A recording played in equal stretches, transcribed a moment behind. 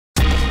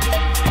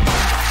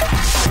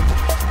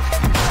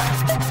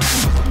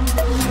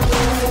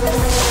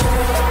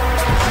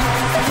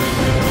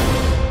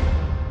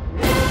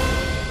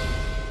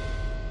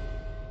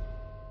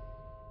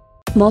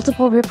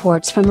Multiple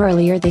reports from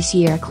earlier this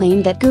year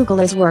claimed that Google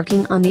is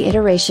working on the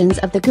iterations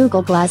of the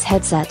Google Glass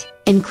headset,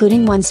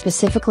 including one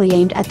specifically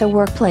aimed at the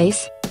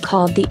workplace,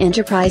 called the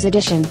Enterprise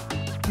Edition.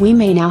 We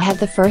may now have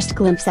the first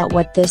glimpse at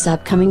what this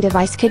upcoming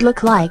device could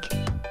look like.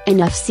 An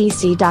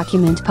FCC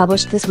document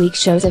published this week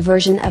shows a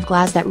version of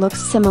Glass that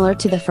looks similar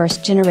to the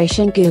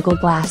first-generation Google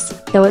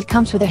Glass, though it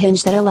comes with a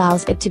hinge that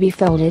allows it to be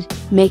folded,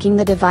 making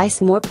the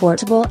device more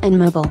portable and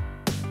mobile.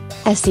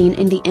 As seen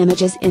in the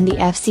images in the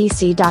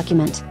FCC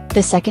document,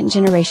 the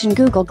second-generation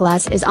Google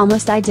Glass is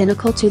almost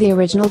identical to the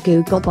original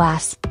Google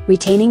Glass,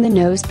 retaining the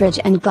nose bridge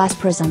and glass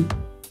prism.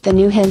 The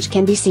new hinge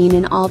can be seen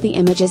in all the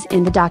images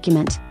in the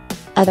document.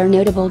 Other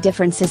notable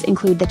differences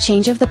include the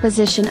change of the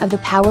position of the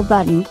power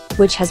button,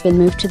 which has been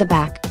moved to the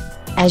back.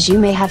 As you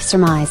may have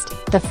surmised,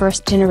 the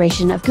first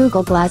generation of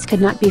Google Glass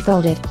could not be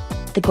folded.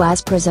 The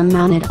glass prism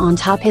mounted on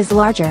top is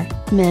larger,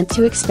 meant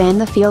to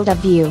expand the field of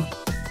view.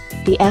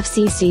 The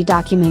FCC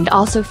document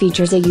also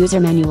features a user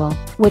manual,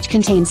 which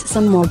contains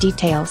some more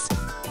details.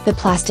 The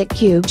plastic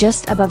cube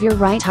just above your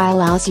right eye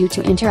allows you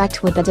to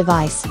interact with the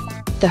device.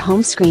 The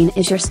home screen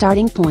is your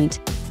starting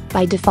point.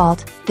 By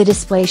default, the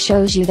display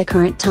shows you the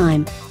current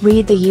time.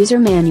 Read the user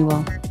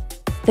manual.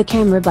 The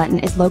camera button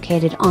is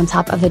located on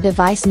top of the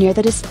device near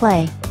the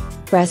display.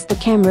 Press the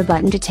camera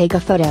button to take a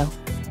photo.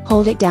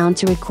 Hold it down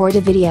to record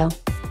a video.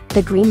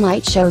 The green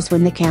light shows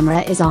when the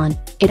camera is on,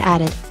 it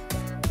added.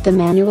 The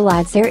manual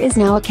adds there is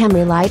now a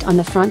camera light on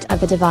the front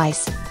of the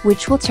device,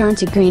 which will turn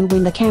to green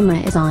when the camera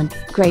is on.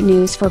 Great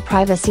news for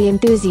privacy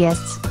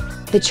enthusiasts.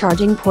 The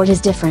charging port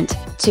is different,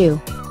 too.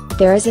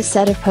 There is a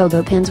set of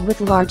pogo pins with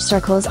large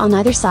circles on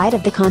either side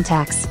of the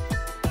contacts.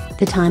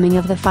 The timing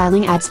of the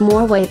filing adds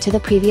more weight to the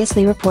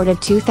previously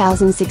reported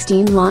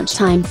 2016 launch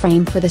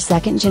timeframe for the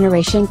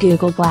second-generation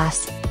Google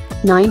Glass.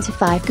 9 to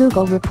 5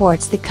 Google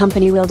reports the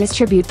company will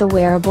distribute the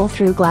wearable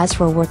through Glass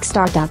for Work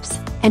startups,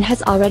 and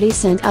has already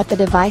sent out the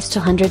device to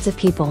hundreds of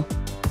people.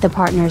 The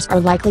partners are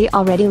likely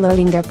already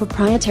loading their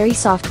proprietary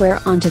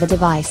software onto the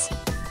device.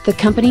 The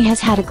company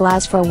has had a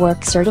Glass for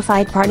Work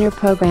certified partner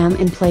program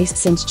in place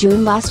since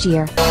June last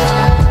year.